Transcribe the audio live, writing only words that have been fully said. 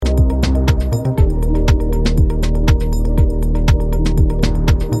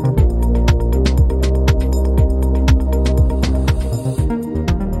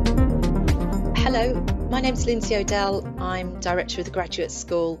Lindsay O'Dell. I'm Director of the Graduate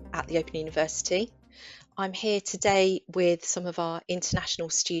School at the Open University. I'm here today with some of our international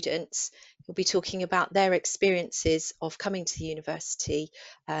students who'll be talking about their experiences of coming to the university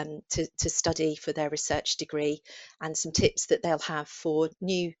to study for their research degree, and some tips that they'll have for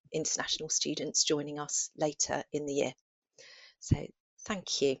new international students joining us later in the year. So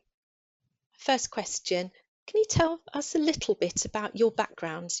thank you. First question, can you tell us a little bit about your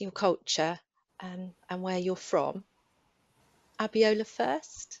backgrounds, your culture, and where you're from? Abiola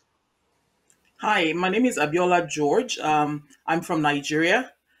first. Hi, my name is Abiola George. I'm from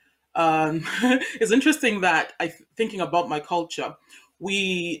Nigeria. It's interesting that thinking about my culture,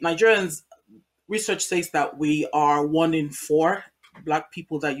 we Nigerians, research says that we are 1 in 4 Black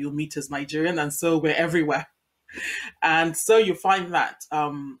people that you meet as Nigerian, and so we're everywhere. And so you find that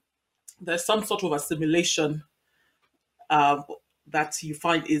there's some sort of assimilation uh, that you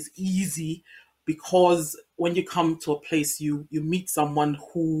find is easy, because when you come to a place, you meet someone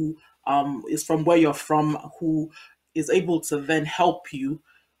who is from where you're from, who is able to then help you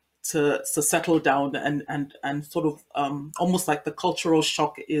to settle down, and sort of almost like the cultural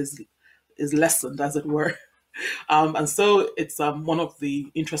shock is lessened, as it were. And so it's one of the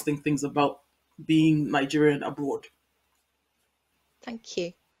interesting things about being Nigerian abroad. Thank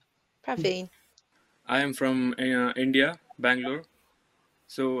you. Praveen. I am from India, Bangalore.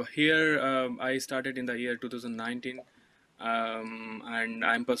 So here I started in the year 2019, and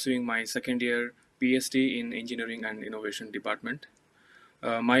I'm pursuing my second year PhD in Engineering and Innovation Department.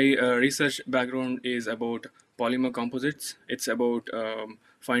 My research background is about polymer composites. It's about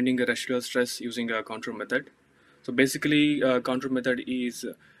finding a residual stress using a contour method. So basically, contour method is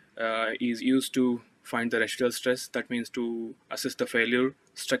used to find the residual stress. That means to assess the failure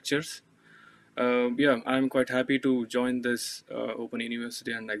structures. Yeah, I'm quite happy to join this Open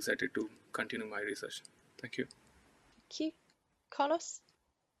University and excited to continue my research. Thank you. Thank you. Carlos?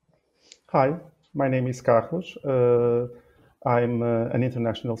 Hi, my name is Carlos. I'm an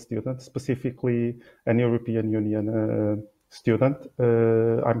international student, specifically an European Union student.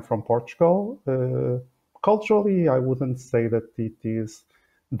 I'm from Portugal. Culturally, I wouldn't say that it is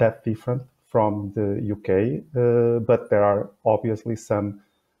that different from the UK, but there are obviously some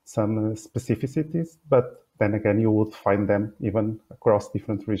specificities, but then again, you would find them even across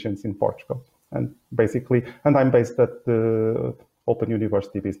different regions in Portugal. And I'm based at the Open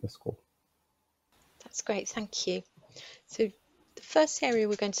University Business School. That's great, thank you. So the first area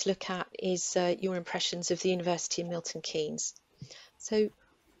we're going to look at is your impressions of the University of Milton Keynes. So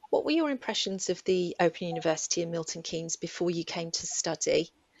what were your impressions of the Open University in Milton Keynes before you came to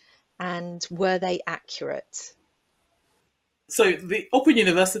study, and were they accurate? So the Open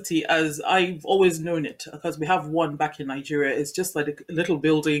University, as I've always known it, because we have one back in Nigeria, is just like a little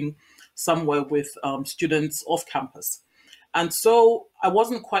building somewhere with students off campus. And so I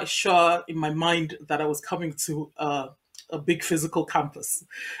wasn't quite sure in my mind that I was coming to a big physical campus.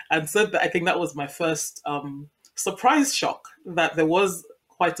 And so I think that was my first surprise shock, that there was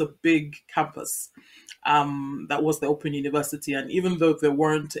quite a big campus. That was the Open University. And even though there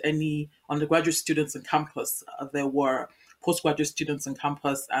weren't any undergraduate students on campus, there were postgraduate students on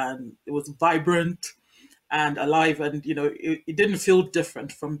campus, and it was vibrant and alive. And, it didn't feel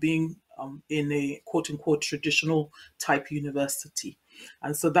different from being in a quote unquote traditional type university.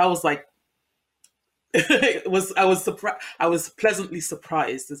 And so that was like, I was surprised. I was pleasantly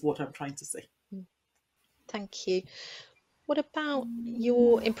surprised, is what I'm trying to say. Thank you. What about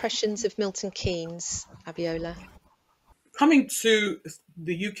your impressions of Milton Keynes, Abiola? Coming to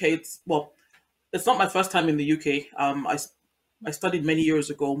the UK, it's not my first time in the UK. I studied many years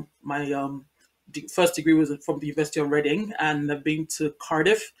ago. My first degree was from the University of Reading, and I've been to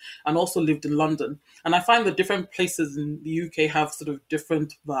Cardiff and also lived in London. And I find that different places in the UK have sort of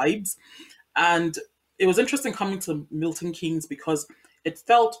different vibes. And it was interesting coming to Milton Keynes because it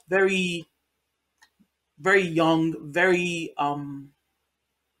felt very, very young, very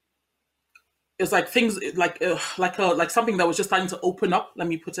it's like things like something that was just starting to open up. Let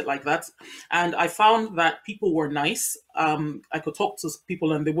me put it like that. And I found that people were nice. I could talk to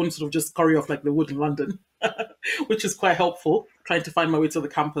people and they wouldn't sort of just scurry off like they would in London, which is quite helpful. Trying to find my way to the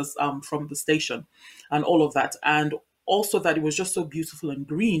campus from the station, and all of that, and also that it was just so beautiful and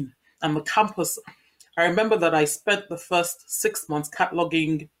green. And the campus, I remember that I spent the first 6 months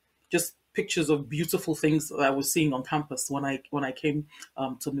cataloging just pictures of beautiful things that I was seeing on campus when I came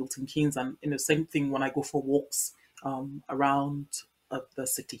to Milton Keynes, and the same thing when I go for walks around the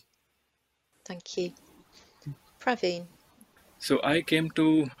city. Thank you. Praveen. So I came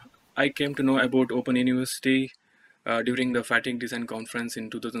to know about Open University during the Fatigue Design Conference in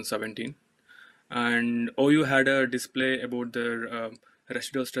 2017. And OU had a display about their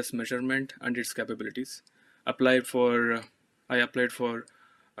residual stress measurement and its capabilities. I applied for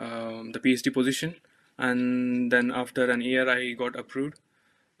the PhD position, and then after an year I got approved.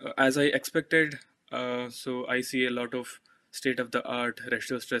 As I expected, so I see a lot of state-of-the-art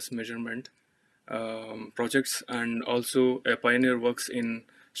residual stress measurement projects, and also a pioneer works in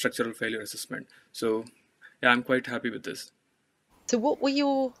structural failure assessment. So yeah, I'm quite happy with this. So what were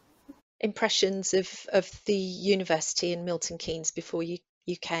your impressions of the university in Milton Keynes before you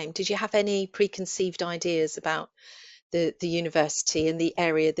came? Did you have any preconceived ideas about the university and the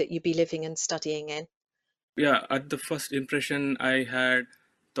area that you'd be living and studying in? Yeah, at the first impression, I had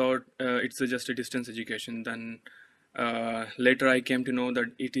thought it's just a distance education. Then later I came to know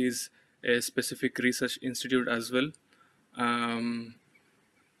that it is a specific research institute as well, um,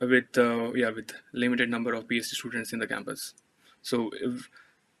 with limited number of PhD students in the campus. So,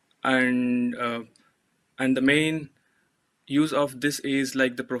 and the main use of this is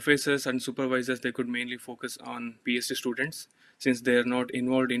like the professors and supervisors, they could mainly focus on PhD students since they are not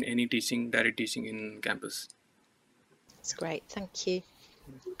involved in any direct teaching in campus. That's great, thank you.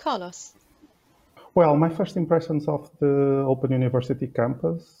 Carlos? Well, my first impressions of the Open University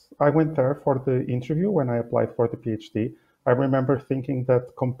campus, I went there for the interview when I applied for the PhD. I remember thinking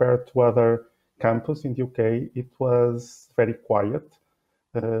that compared to other campuses in the UK, it was very quiet.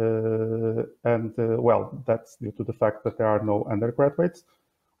 Well, that's due to the fact that there are no undergraduates,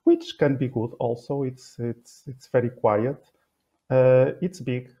 which can be good also. It's very quiet. It's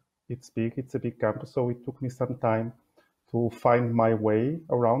big. It's a big campus, so it took me some time to find my way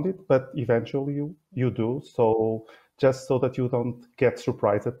around it, but eventually you do. So just so that you don't get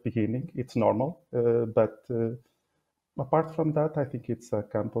surprised at the beginning, it's normal. But apart from that, I think it's a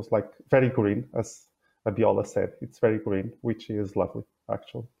campus like very green, as Abiola said. It's very green, which is lovely,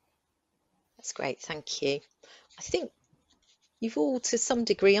 actually. That's great, thank you. I think you've all to some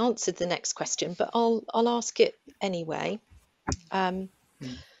degree answered the next question, but I'll ask it anyway.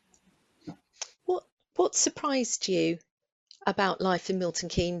 What surprised you about life in Milton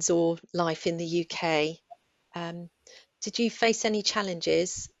Keynes or life in the UK? Did you face any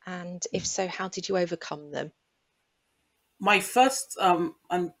challenges, and if so, how did you overcome them? My first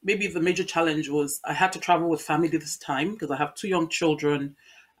and maybe the major challenge was I had to travel with family this time because I have two young children,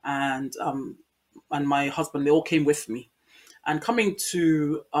 and my husband. They all came with me. And coming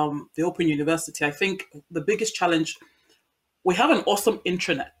to the Open University, I think the biggest challenge, we have an awesome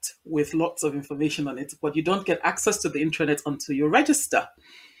intranet with lots of information on it, but you don't get access to the intranet until you register.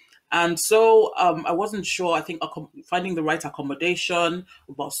 And so I wasn't sure. I think finding the right accommodation,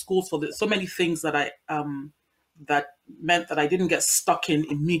 about schools for so many things that that meant that I didn't get stuck in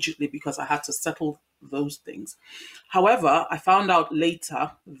immediately because I had to settle those things. However, I found out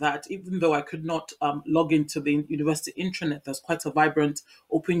later that even though I could not log into the university intranet, there's quite a vibrant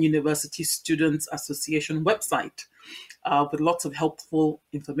Open University Students Association website with lots of helpful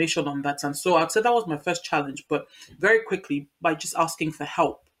information on that. And so I'd say that was my first challenge, but very quickly, by just asking for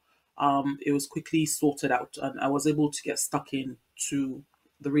help, it was quickly sorted out, and I was able to get stuck in to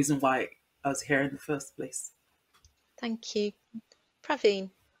the reason why I was here in the first place. Thank you. Praveen?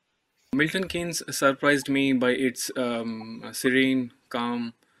 Milton Keynes surprised me by its serene,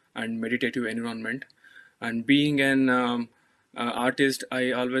 calm, and meditative environment. And being an artist,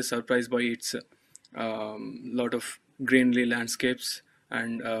 I always surprised by its lot of greenery landscapes,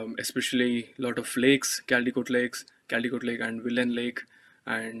 and especially lot of lakes, Caldicot Lake, and Villan Lake,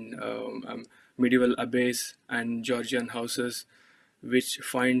 and medieval abbeys and Georgian houses, which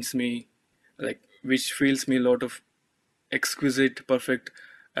feels me a lot of exquisite, perfect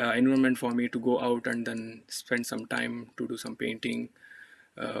environment for me to go out and then spend some time to do some painting.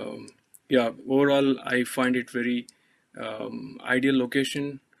 Overall, I find it very ideal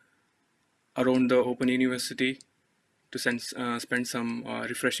location around the Open University to spend some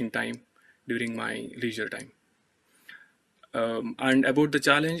refreshing time during my leisure time. And about the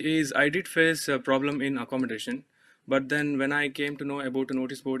challenge is, I did face a problem in accommodation, but then when I came to know about a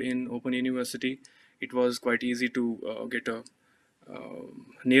notice board in Open University, it was quite easy to get a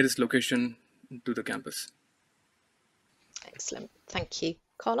nearest location to the campus. Excellent, thank you.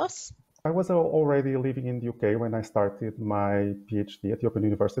 Carlos? I was already living in the UK when I started my PhD at the Open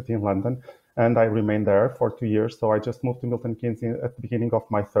University in London, and I remained there for 2 years. So I just moved to Milton Keynes at the beginning of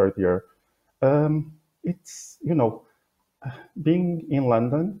my third year. It's, being in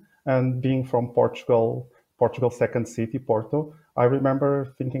London and being from Portugal's second city, Porto, I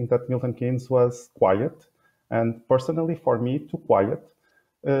remember thinking that Milton Keynes was quiet, and personally for me, too quiet.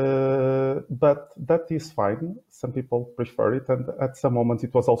 But that is fine. Some people prefer it, and at some moments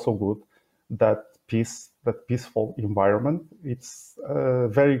it was also good. that peaceful environment. It's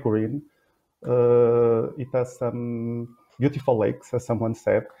very green. It has some beautiful lakes, as someone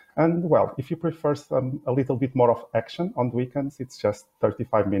said. And well, if you prefer a little bit more of action on the weekends, it's just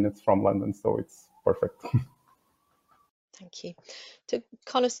 35 minutes from London, so it's perfect. Thank you. So,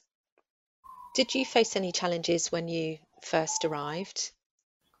 Carlos, did you face any challenges when you first arrived?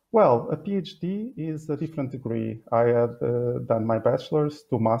 Well, a PhD is a different degree. I had done my bachelor's,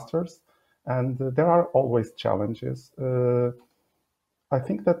 2 masters, and there are always challenges. I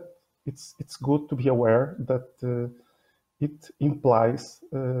think that it's good to be aware that it implies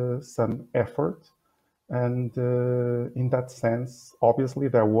some effort, and in that sense, obviously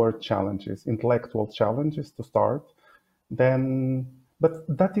there were challenges, intellectual challenges to start. Then, but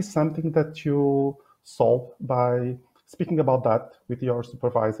that is something that you solve by speaking about that with your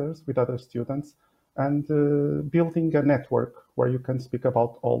supervisors, with other students, and building a network where you can speak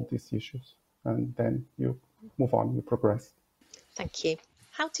about all these issues, and then you move on, you progress. Thank you.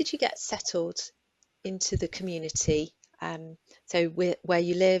 How did you get settled into the community? So where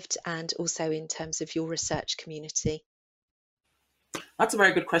you lived, and also in terms of your research community? That's a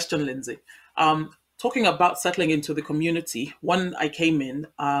very good question, Lindsay. Talking about settling into the community, when I came in,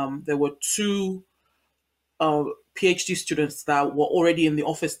 there were 2 PhD students that were already in the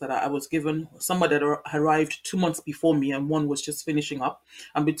office that I was given. Someone that arrived 2 months before me, and one was just finishing up.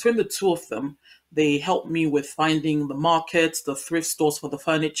 And between the 2 of them, they helped me with finding the markets, the thrift stores for the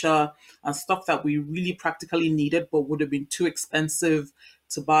furniture, and stuff that we really practically needed, but would have been too expensive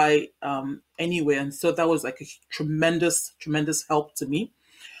to buy anyway. And so that was like a tremendous, tremendous help to me.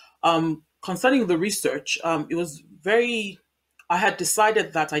 Concerning the research, it was I had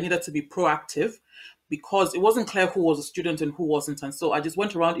decided that I needed to be proactive because it wasn't clear who was a student and who wasn't. And so I just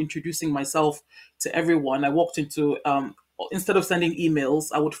went around introducing myself to everyone. I walked into, instead of sending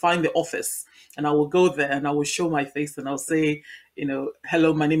emails, I would find the office and I would go there and I would show my face and I'll say,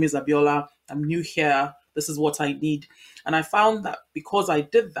 hello, my name is Abiola. I'm new here. This is what I need. And I found that because I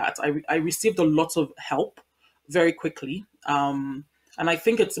did that, I received a lot of help very quickly. And I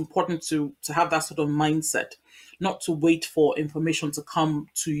think it's important to have that sort of mindset, not to wait for information to come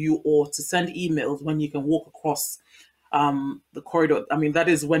to you or to send emails when you can walk across the corridor. I mean, that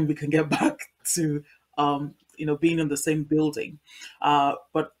is when we can get back to, being in the same building.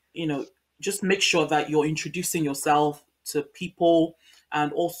 But just make sure that you're introducing yourself to people,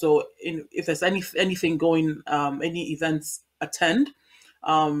 and also if there's anything going, any events, attend.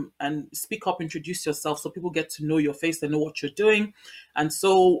 And speak up, introduce yourself so people get to know your face, they know what you're doing. And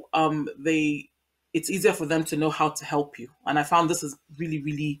so it's easier for them to know how to help you. And I found this has really,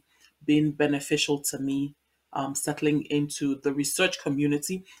 really been beneficial to me, settling into the research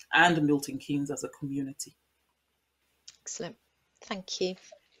community and Milton Keynes as a community. Excellent. Thank you.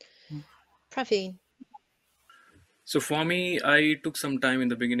 Praveen. So for me, I took some time in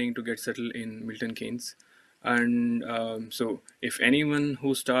the beginning to get settled in Milton Keynes. And so if anyone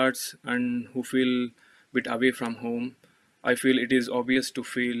who starts and who feel a bit away from home, I feel it is obvious to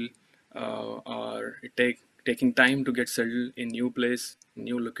feel or taking time to get settled in new place,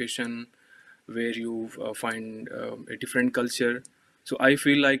 new location, where you find a different culture. So I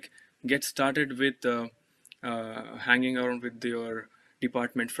feel like get started with hanging around with your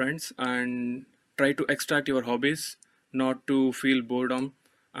department friends and try to extract your hobbies, not to feel boredom,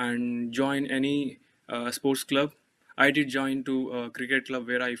 and join any sports club. I did join to a cricket club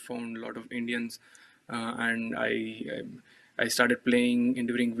where I found a lot of Indians, and I started playing in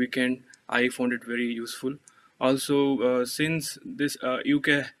during weekend. I found it very useful. Also, since this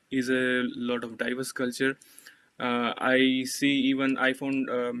UK is a lot of diverse culture, I found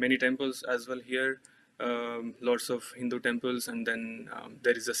many temples as well here. Lots of Hindu temples, and then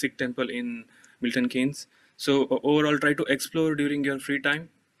there is a Sikh temple in Milton Keynes. So overall, try to explore during your free time,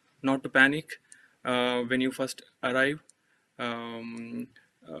 not to panic when you first arrive. And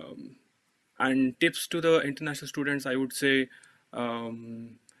tips to the international students, I would say,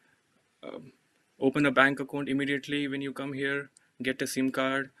 open a bank account immediately when you come here, get a SIM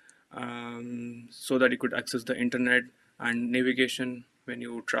card so that you could access the internet and navigation when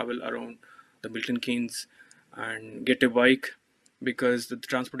you travel around the Milton Keynes, and get a bike because the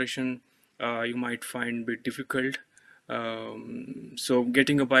transportation you might find a bit difficult. So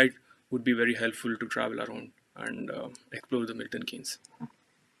getting a bike would be very helpful to travel around and explore the Milton Keynes.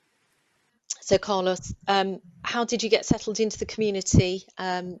 So Carlos, how did you get settled into the community?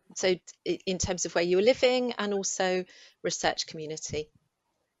 So in terms of where you were living and also research community.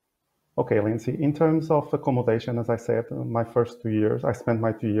 Okay, Lindsay, in terms of accommodation, as I said, my first 2 years, I spent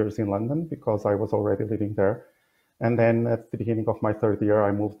my 2 years in London because I was already living there. And then at the beginning of my third year,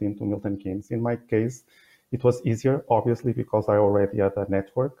 I moved into Milton Keynes. In my case, it was easier, obviously, because I already had a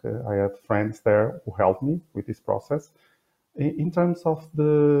network. I had friends there who helped me with this process. In terms of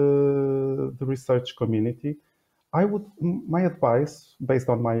the research community, my advice, based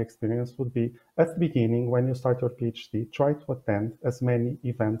on my experience, would be at the beginning, when you start your PhD, try to attend as many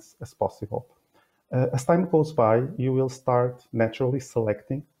events as possible. As time goes by, you will start naturally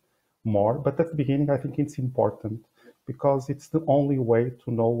selecting more, but at the beginning, I think it's important because it's the only way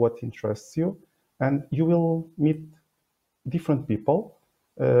to know what interests you, and you will meet different people,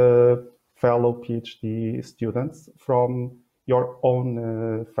 fellow PhD students from your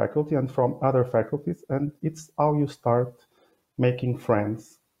own faculty and from other faculties, and it's how you start making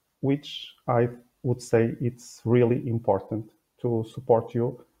friends, which I would say it's really important to support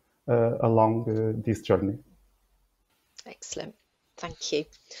you along this journey. Excellent. Thank you.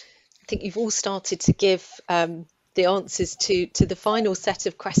 I think you've all started to give the answers to the final set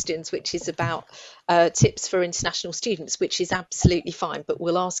of questions, which is about tips for international students, which is absolutely fine, but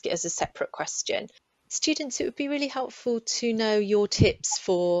we'll ask it as a separate question. Students, it would be really helpful to know your tips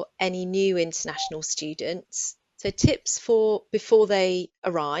for any new international students. So tips for before they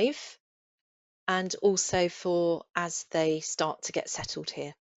arrive and also for as they start to get settled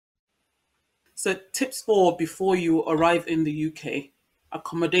here. So tips for before you arrive in the UK: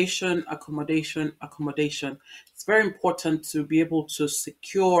 accommodation, accommodation, accommodation. It's very important to be able to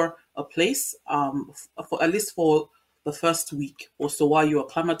secure a place, for at least for the first week or so, while you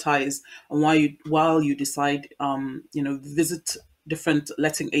acclimatize and while you decide, visit different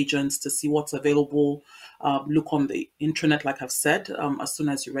letting agents to see what's available. Look on the intranet, like I've said, as soon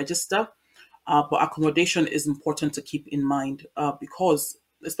as you register. But accommodation is important to keep in mind, because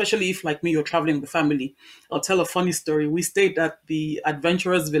especially if, like me, you're traveling with family. I'll tell a funny story. We stayed at the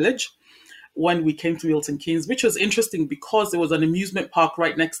Adventurers Village when we came to Milton Keynes, which was interesting because there was an amusement park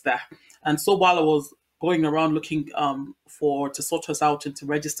right next there. And so while I was going around looking to sort us out and to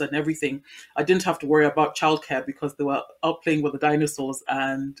register and everything, I didn't have to worry about childcare because they were out playing with the dinosaurs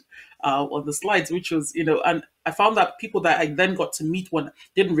and on the slides, which was, and I found that people that I then got to meet when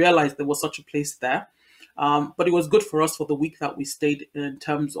didn't realize there was such a place there. But it was good for us for the week that we stayed in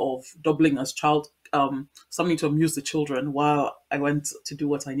terms of doubling as something to amuse the children while I went to do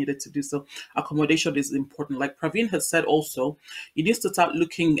what I needed to do. So accommodation is important. Like Praveen has said also, you need to start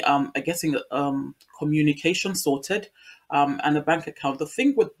looking at getting communication sorted and a bank account. The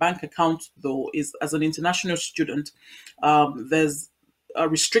thing with bank accounts, though, is as an international student, there's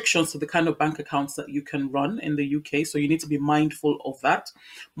restrictions to the kind of bank accounts that you can run in the UK. So you need to be mindful of that.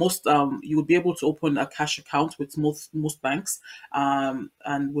 Most you will be able to open a cash account with most banks, and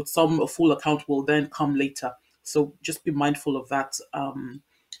with some a full account will then come later. So just be mindful of that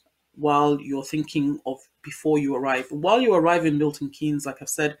while you're thinking of before you arrive. While you arrive in Milton Keynes, like I've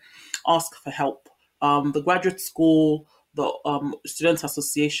said, ask for help. The graduate school, the students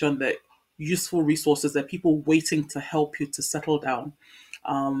association, the useful resources, there are people waiting to help you to settle down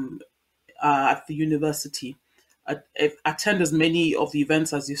at the university. Attend as many of the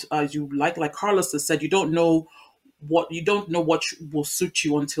events as you like. Like Carlos has said, you don't know what will suit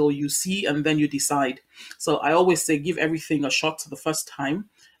you until you see and then you decide. So I always say give everything a shot the first time,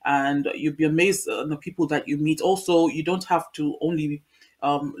 and you'll be amazed at the people that you meet. Also, you don't have to only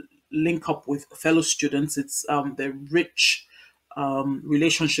link up with fellow students. It's the rich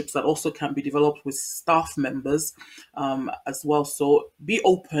relationships that also can be developed with staff members as well. So be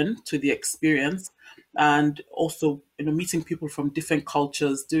open to the experience, and also meeting people from different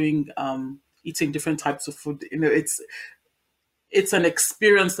cultures, eating different types of food. It's an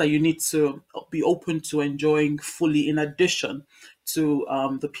experience that you need to be open to enjoying fully, in addition to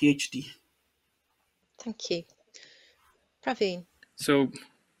the PhD. Thank you. Praveen. So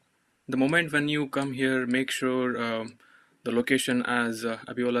the moment when you come here, make sure the location, as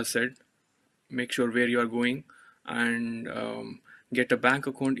Abiola said, make sure where you are going, and get a bank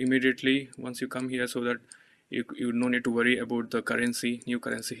account immediately once you come here, so that you no need to worry about the new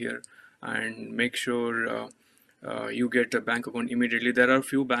currency here, and make sure you get a bank account immediately. There are a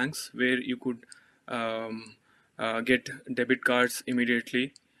few banks where you could get debit cards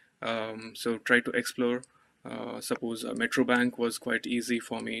immediately, so try to explore. Suppose Metro Bank was quite easy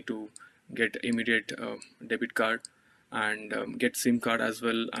for me to get immediate debit card, and get SIM card as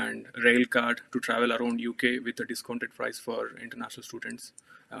well, and rail card to travel around UK with a discounted price for international students.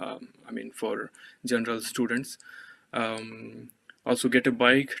 For general students. Also get a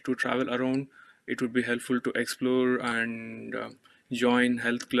bike to travel around. It would be helpful to explore and join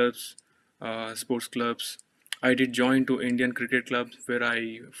health clubs, sports clubs. I did join to Indian cricket clubs, where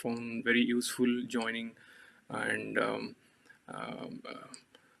I found very useful joining and um, uh,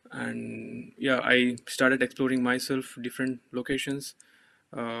 yeah, I started exploring myself different locations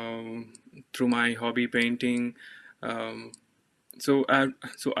through my hobby painting. Um, so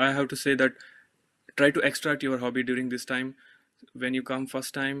I have to say that try to extract your hobby during this time. When you come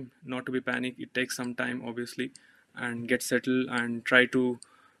first time, not to be panic. It takes some time, obviously, and get settled and try to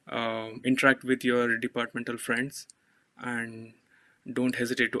interact with your departmental friends, and don't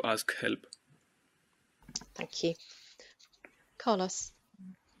hesitate to ask help. Thank you. Carlos.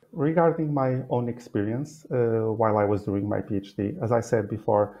 Regarding my own experience while I was doing my PhD, as I said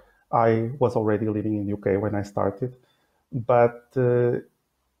before, I was already living in the UK when I started, but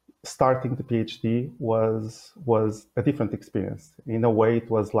starting the PhD was a different experience. In a way, it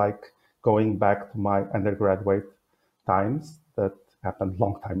was like going back to my undergraduate times that happened a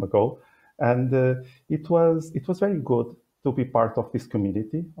long time ago, and it was very good to be part of this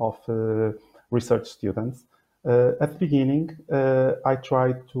community of research students. At the beginning, I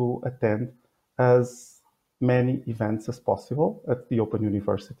tried to attend as many events as possible at the Open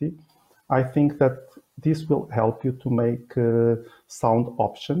University. I think that this will help you to make sound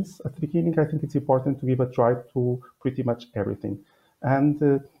options. At the beginning, I think it's important to give a try to pretty much everything.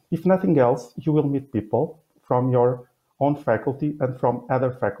 And if nothing else, you will meet people from your own faculty and from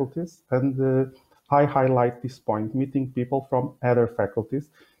other faculties. And I highlight this point, meeting people from other faculties,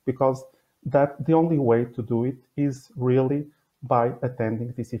 because that the only way to do it is really by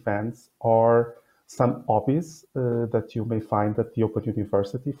attending these events or some hobbies that you may find at the Open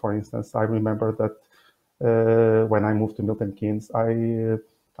University. For instance, I remember that when I moved to Milton Keynes,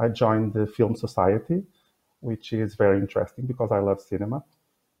 I joined the Film Society, which is very interesting because I love cinema.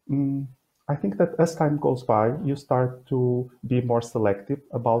 I think that as time goes by, you start to be more selective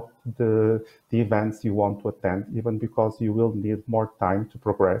about the events you want to attend, even because you will need more time to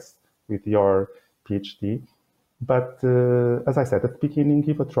progress with your PhD. But as I said at the beginning,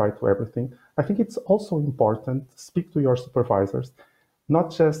 give a try to everything. I think it's also important to speak to your supervisors,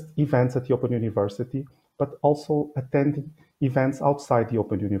 not just events at the Open University, but also attending events outside the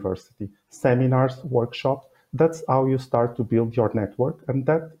Open University, seminars, workshops. That's how you start to build your network. And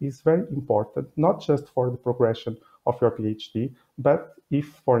that is very important, not just for the progression of your PhD, but if,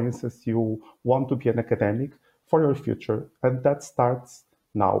 for instance, you want to be an academic for your future. And that starts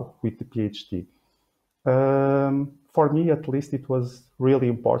now with the PhD. For me, at least, it was really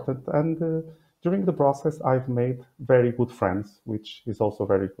important. And during the process, I've made very good friends, which is also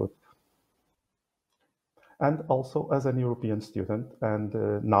very good. And also as an European student, and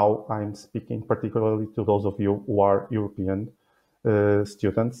now I'm speaking particularly to those of you who are European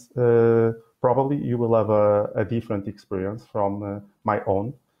students, probably you will have a different experience from my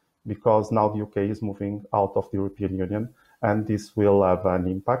own, because now the UK is moving out of the European Union, and this will have an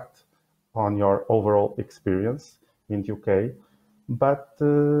impact on your overall experience in the UK. But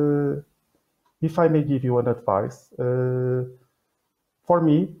if I may give you an advice, for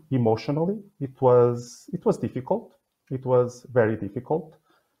me, emotionally, it was difficult. It was very difficult,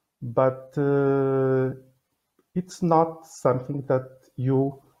 but it's not something that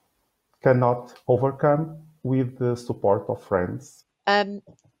you cannot overcome with the support of friends. The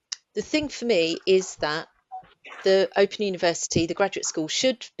thing for me is that the Open University, the graduate school,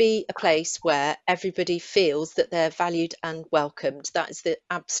 should be a place where everybody feels that they're valued and welcomed. That is the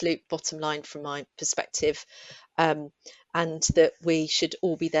absolute bottom line from my perspective, and that we should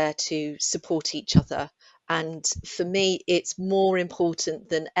all be there to support each other. And for me, it's more important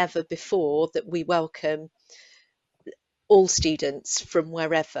than ever before that we welcome all students from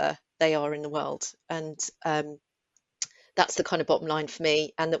wherever they are in the world. And that's the kind of bottom line for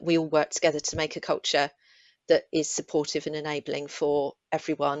me, and that we all work together to make a culture that is supportive and enabling for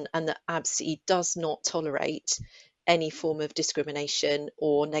everyone, and that absolutely does not tolerate any form of discrimination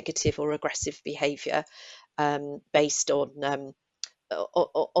or negative or aggressive behaviour based on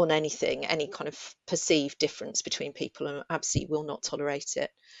anything, any kind of perceived difference between people, and absolutely will not tolerate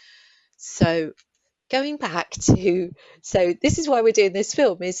it. So going back to, so this is why we're doing this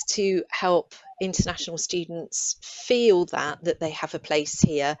film, is to help international students feel that they have a place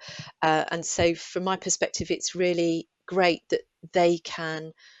here. And so from my perspective, it's really great that they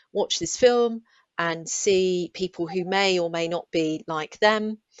can watch this film and see people who may or may not be like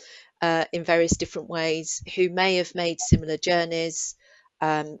them in various different ways, who may have made similar journeys,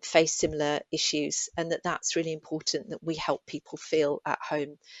 face similar issues, and that's really important, that we help people feel at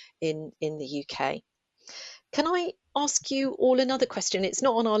home in the UK. Can I ask you all another question? It's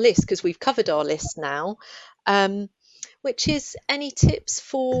not on our list because we've covered our list now, which is any tips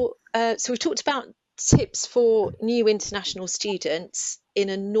for, so we've talked about tips for new international students in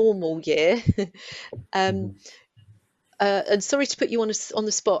a normal year. Mhm. And sorry to put you on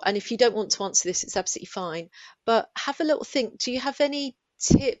the spot, and if you don't want to answer this, it's absolutely fine. But have a little think. Do you have any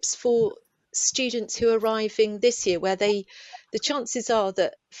tips for students who are arriving this year, where the chances are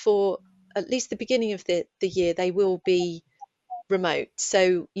that for at least the beginning of the year they will be remote?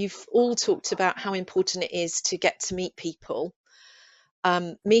 So you've all talked about how important it is to get to meet people.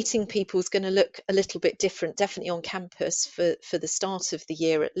 Meeting people is going to look a little bit different, definitely on campus for the start of the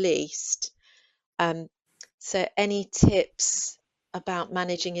year at least. So any tips about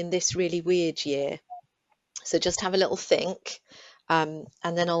managing in this really weird year? So just have a little think, and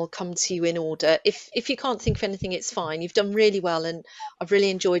then I'll come to you in order. If you can't think of anything, it's fine. You've done really well, and I've really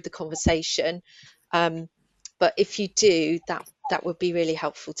enjoyed the conversation. But if you do, that would be really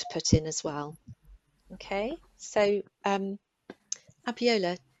helpful to put in as well. Okay, so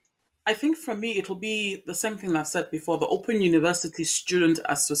Abiola. I think for me, it'll be the same thing I said before. The Open University Student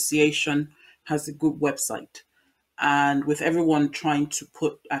Association has a good website. And with everyone trying to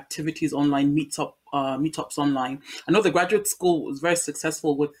put activities online, meetups online. I know the graduate school was very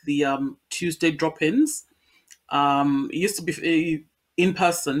successful with the Tuesday drop-ins. It used to be in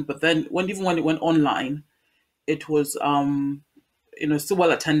person, but then even when it went online, it was still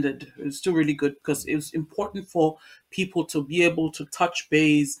well attended. It was still really good because it was important for people to be able to touch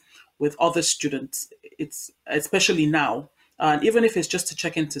base with other students. It's especially now, and even if it's just to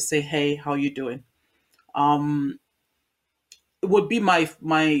check in to say, "Hey, how you doing?" It would be my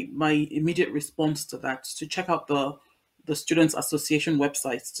immediate response to that, to check out the Students Association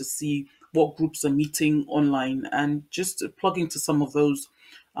websites to see what groups are meeting online and just to plug into some of those,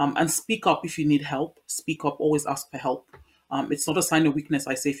 and speak up if you need help. Speak up, always ask for help. It's not a sign of weakness.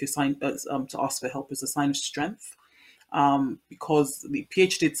 I say if you to ask for help is a sign of strength, because the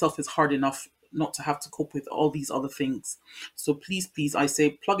PhD itself is hard enough not to have to cope with all these other things. So please, I say,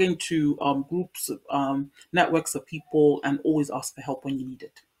 plug into groups, networks of people, and always ask for help when you need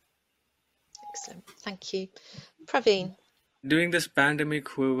it. Excellent, thank you. Praveen. During this pandemic,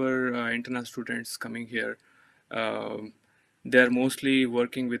 whoever international students coming here, they're mostly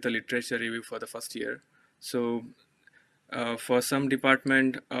working with a literature review for the first year. So for some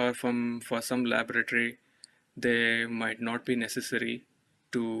department or for some laboratory, they might not be necessary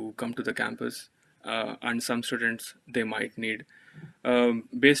to come to the campus, and some students they might need.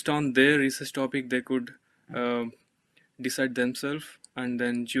 Based on their research topic, they could decide themselves and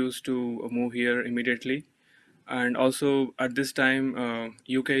then choose to move here immediately. And also at this time,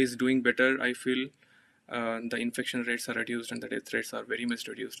 UK is doing better, I feel. The infection rates are reduced and the death rates are very much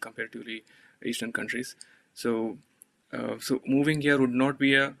reduced compared to the Eastern countries. So moving here would not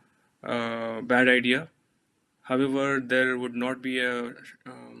be a bad idea. However, there would not be a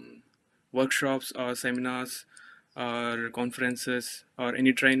workshops or seminars or conferences or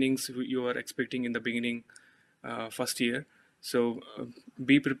any trainings you are expecting in the beginning first year. So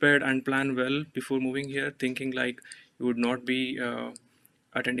be prepared and plan well before moving here, thinking like you would not be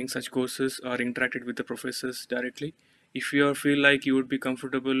attending such courses or interacted with the professors directly. If you feel like you would be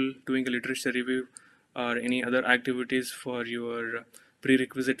comfortable doing a literature review or any other activities for your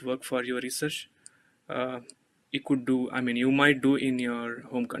prerequisite work for your research, you might do in your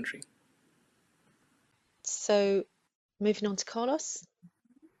home country. So moving on to Carlos.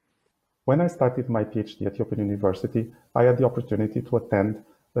 When I started my PhD at Open University, I had the opportunity to attend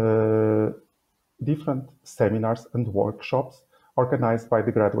different seminars and workshops organized by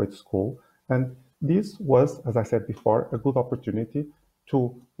the graduate school. And this was, as I said before, a good opportunity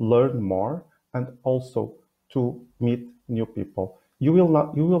to learn more and also to meet new people. You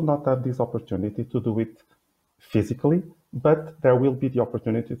will not have this opportunity to do it physically, but there will be the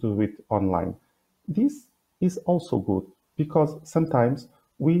opportunity to do it online. This is also good because sometimes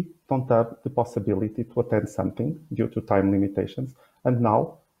we don't have the possibility to attend something due to time limitations, and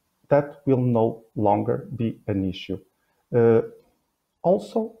now that will no longer be an issue.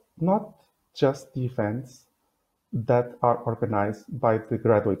 Also, not just the events that are organized by the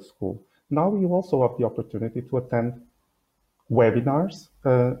graduate school. Now you also have the opportunity to attend webinars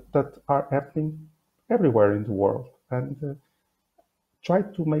that are happening everywhere in the world, and try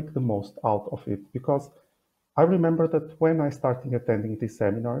to make the most out of it, because I remember that when I started attending these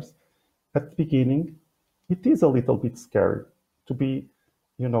seminars, at the beginning, it is a little bit scary to be,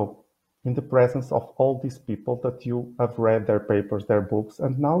 in the presence of all these people that you have read their papers, their books,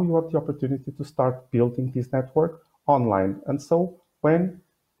 and now you have the opportunity to start building this network online. And so when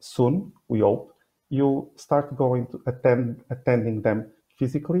soon, we hope, you start going to attending them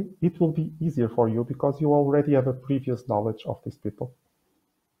physically, it will be easier for you because you already have a previous knowledge of these people.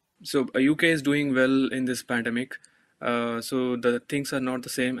 So UK is doing well in this pandemic. So the things are not the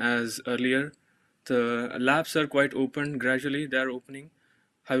same as earlier. The labs are quite open gradually. They are opening.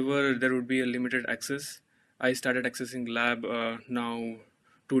 However, there would be a limited access. I started accessing lab now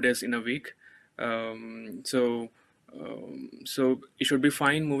 2 days in a week. So it should be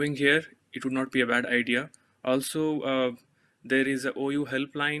fine moving here. It would not be a bad idea. Also, there is a OU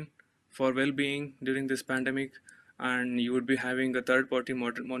helpline for well-being during this pandemic, and you would be having a third-party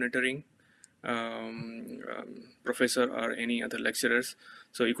monitoring professor or any other lecturers.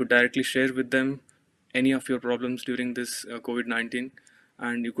 So you could directly share with them any of your problems during this COVID-19,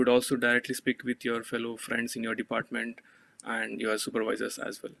 and you could also directly speak with your fellow friends in your department and your supervisors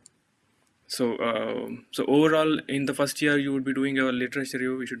as well. So, so overall, in the first year, you would be doing a literature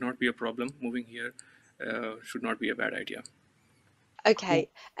review. It should not be a problem. Moving here should not be a bad idea. Okay,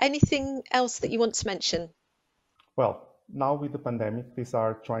 anything else that you want to mention? Well, now with the pandemic, these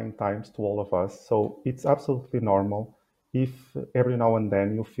are trying times to all of us. So it's absolutely normal if every now and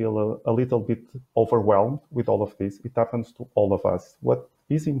then you feel a little bit overwhelmed with all of this. It happens to all of us. What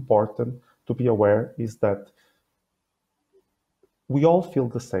is important to be aware is that we all feel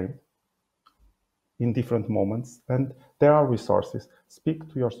the same in different moments, and there are resources. Speak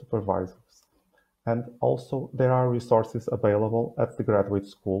to your supervisors. And also there are resources available at the graduate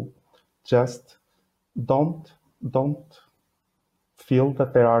school. Just don't feel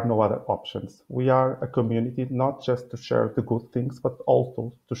that there are no other options. We are a community not just to share the good things, but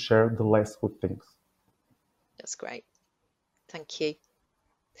also to share the less good things. That's great. Thank you.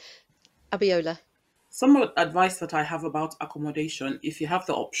 Abiola. Some advice that I have about accommodation: if you have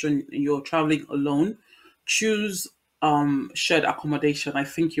the option, you're traveling alone, choose shared accommodation. I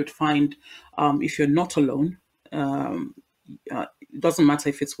think you'd find if you're not alone, it doesn't matter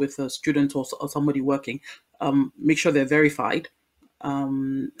if it's with a student or somebody working, make sure they're verified,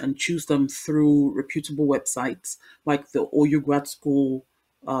 and choose them through reputable websites like the OU Grad School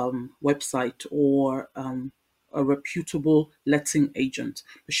website, or a reputable letting agent.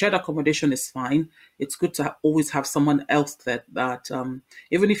 The shared accommodation is fine. It's good to always have someone else that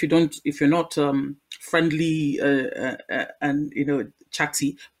even if you're not friendly and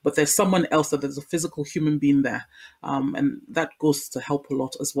chatty, but there's someone else, that there's a physical human being there, and that goes to help a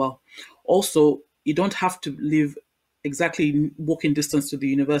lot as well. Also, you don't have to live exactly walking distance to the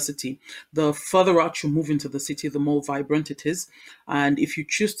university. The further out you move into the city, the more vibrant it is. And if you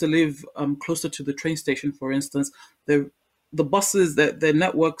choose to live closer to the train station, for instance, the buses, the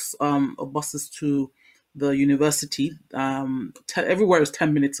networks of buses to the university, everywhere is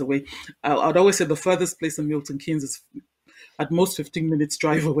 10 minutes away. I'd always say the furthest place in Milton Keynes is at most 15 minutes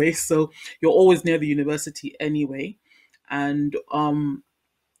drive away. So you're always near the university anyway. And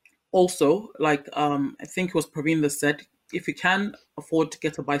also, like I think it was Praveen that said, if you can afford to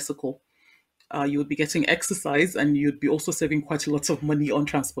get a bicycle, you would be getting exercise, and you'd be also saving quite a lot of money on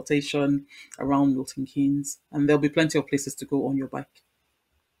transportation around Milton Keynes. And there'll be plenty of places to go on your bike.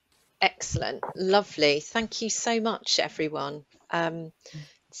 Excellent. Lovely. Thank you so much, everyone.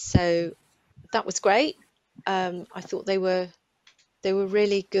 So that was great. I thought they were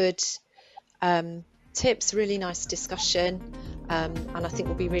really good tips, really nice discussion, and I think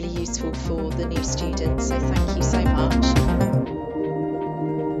will be really useful for the new students. So thank you so much.